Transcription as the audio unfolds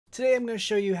Today I'm going to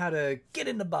show you how to get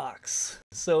in the box.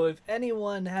 So if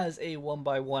anyone has a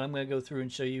 1x1, I'm going to go through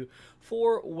and show you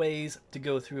 4 ways to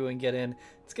go through and get in.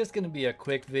 It's just going to be a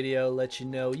quick video, let you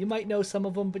know. You might know some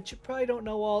of them, but you probably don't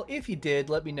know all. If you did,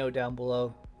 let me know down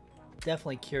below.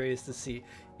 Definitely curious to see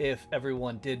if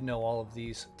everyone did know all of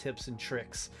these tips and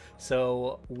tricks.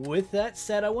 So with that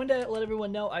said, I wanted to let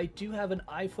everyone know I do have an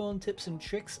iPhone tips and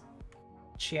tricks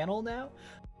channel now.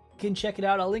 You can check it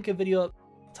out. I'll link a video up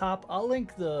top. I'll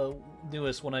link the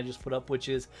newest one I just put up, which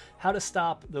is how to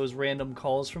stop those random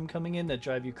calls from coming in that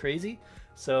drive you crazy.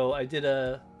 So I did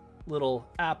a little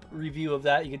app review of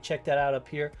that. You can check that out up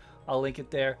here. I'll link it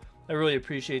there. I really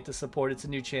appreciate the support. It's a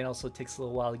new channel, so it takes a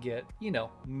little while to get, you know,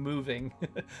 moving.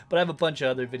 But I have a bunch of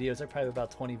other videos. I probably have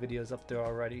about 20 videos up there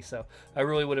already, so I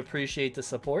really would appreciate the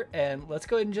support. And let's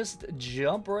go ahead and just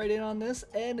jump right in on this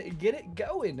and get it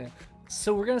going.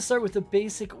 So we're going to start with the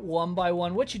basic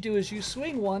 1x1. What you do is you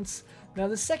swing once. Now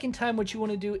the second time what you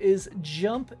want to do is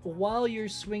jump while you're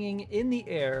swinging in the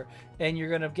air, and you're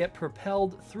going to get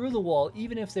propelled through the wall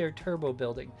even if they're turbo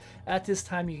building. At this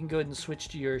time you can go ahead and switch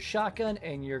to your shotgun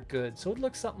and you're good. So it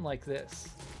looks something like this.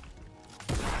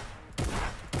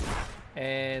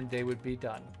 And they would be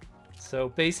done. So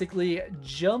basically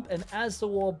jump, and as the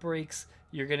wall breaks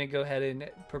you're going to go ahead and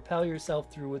propel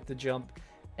yourself through with the jump,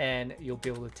 and you'll be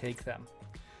able to take them.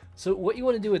 So what you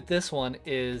want to do with this one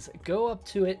is go up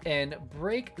to it and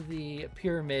break the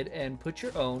pyramid and put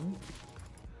your own.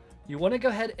 You want to go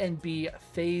ahead and be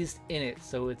phased in it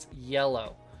so it's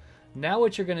yellow. Now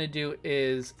what you're going to do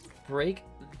is break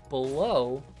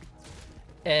below,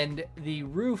 and the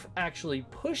roof actually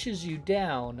pushes you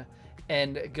down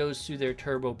and goes through their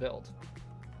turbo build.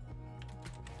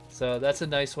 So that's a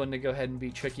nice one to go ahead and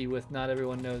be tricky with. Not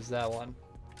everyone knows that one.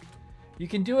 You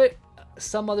can do it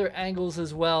some other angles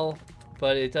as well,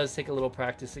 but it does take a little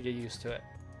practice to get used to it.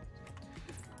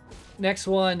 Next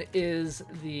one is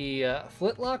the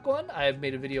flintlock one. I've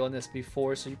made a video on this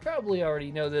before, so you probably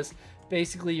already know this.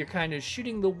 Basically, you're kind of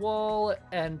shooting the wall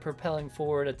and propelling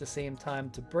forward at the same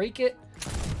time to break it,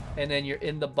 and then you're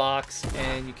in the box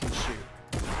and you can shoot.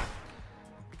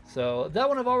 So that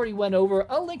one I've already went over.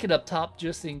 I'll link it up top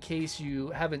just in case you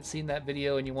haven't seen that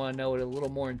video and you want to know it a little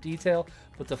more in detail,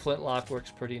 but the flintlock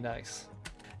works pretty nice.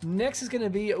 Next is going to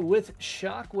be with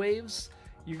shockwaves.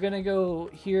 You're going to go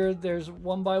here. There's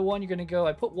 1x1. You're going to go,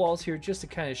 I put walls here just to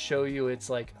kind of show you it's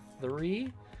like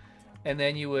 3. And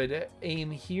then you would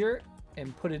aim here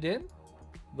and put it in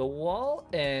the wall,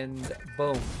 and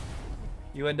boom.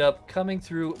 You end up coming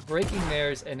through, breaking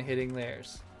theirs and hitting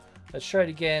theirs. Let's try it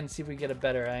again, see if we get a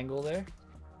better angle there.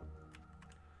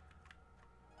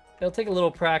 It'll take a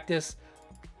little practice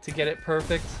to get it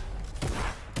perfect.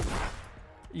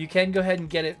 You can go ahead and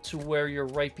get it to where you're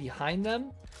right behind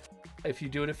them. If you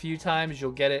do it a few times,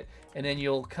 you'll get it, and then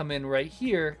you'll come in right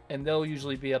here, and they'll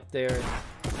usually be up there,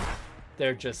 and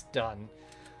they're just done.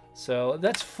 So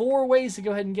that's 4 ways to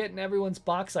go ahead and get in everyone's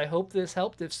box. I hope this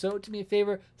helped. If so, do me a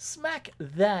favor, smack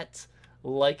that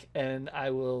like, and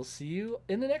I will see you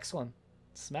in the next one.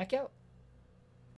 Smack out.